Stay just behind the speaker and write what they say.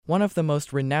One of the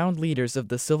most renowned leaders of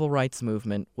the civil rights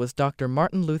movement was Dr.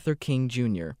 Martin Luther King,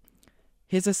 Jr.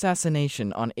 His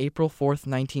assassination on April 4,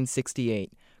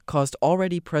 1968, caused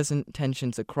already present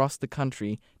tensions across the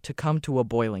country to come to a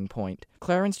boiling point.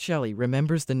 Clarence Shelley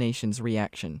remembers the nation's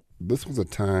reaction. This was a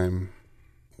time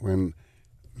when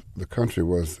the country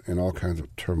was in all kinds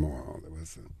of turmoil. There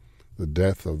was the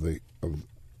death of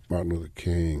Martin Luther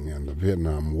King and the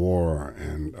Vietnam War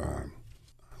and the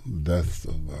death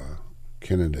of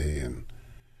Kennedy, and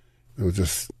there was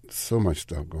just so much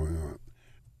stuff going on.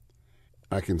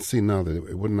 I can see now that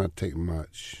it would not take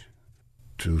much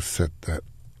to set that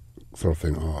sort of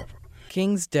thing off.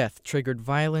 King's death triggered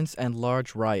violence and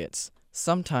large riots,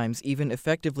 sometimes even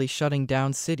effectively shutting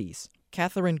down cities.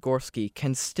 Catherine Gorski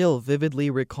can still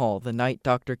vividly recall the night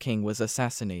Dr. King was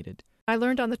assassinated. I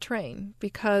learned on the train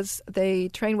because the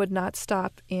train would not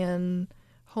stop in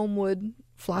Homewood,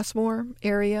 Flossmoor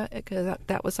area, because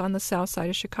that was on the south side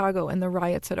of Chicago, and the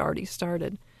riots had already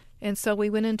started. And so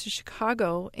we went into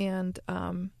Chicago, and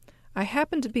I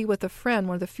happened to be with a friend,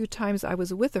 one of the few times I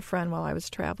was with a friend while I was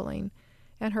traveling,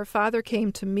 and her father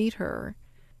came to meet her,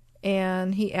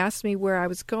 and he asked me where I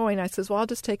was going. I says, well, I'll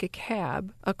just take a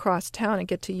cab across town and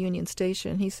get to Union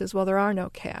Station. He says, well, there are no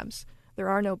cabs. There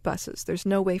are no buses. There's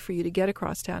no way for you to get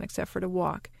across town except for to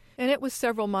walk. And it was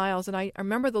several miles, and I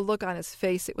remember the look on his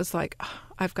face. It was like, oh,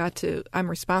 I'm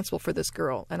responsible for this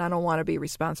girl, and I don't want to be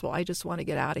responsible. I just want to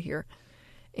get out of here.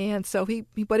 And so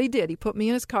but he did. He put me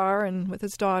in his car and with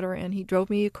his daughter, and he drove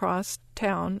me across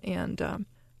town, and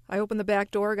I opened the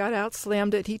back door, got out,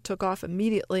 slammed it. He took off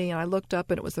immediately, and I looked up,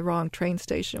 and it was the wrong train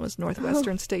station. It was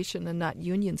Northwestern Station and not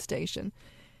Union Station.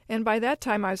 And by that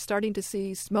time, I was starting to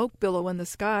see smoke billow in the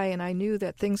sky, and I knew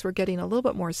that things were getting a little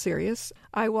bit more serious.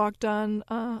 I walked on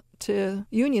to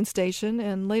Union Station,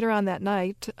 and later on that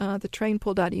night, the train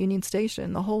pulled out of Union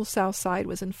Station. The whole south side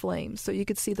was in flames. So you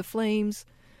could see the flames,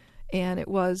 and it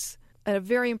was a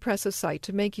very impressive sight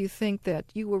to make you think that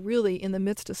you were really in the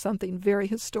midst of something very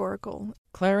historical.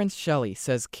 Clarence Shelley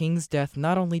says King's death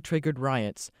not only triggered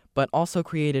riots, but also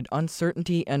created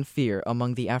uncertainty and fear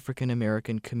among the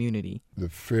African-American community. The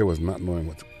fear was not knowing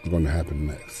what was going to happen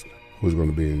next, who was going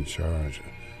to be in charge,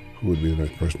 who would be the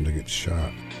next person to get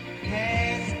shot.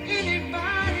 Has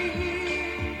anybody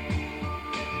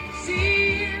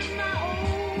seen my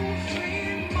old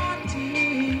friend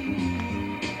Martin?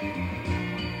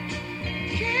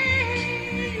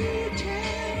 Can you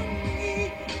tell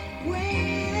me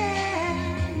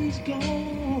where he's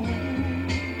gone?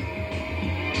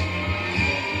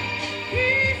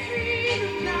 He freed a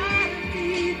lot of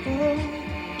people,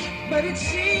 but it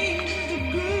seems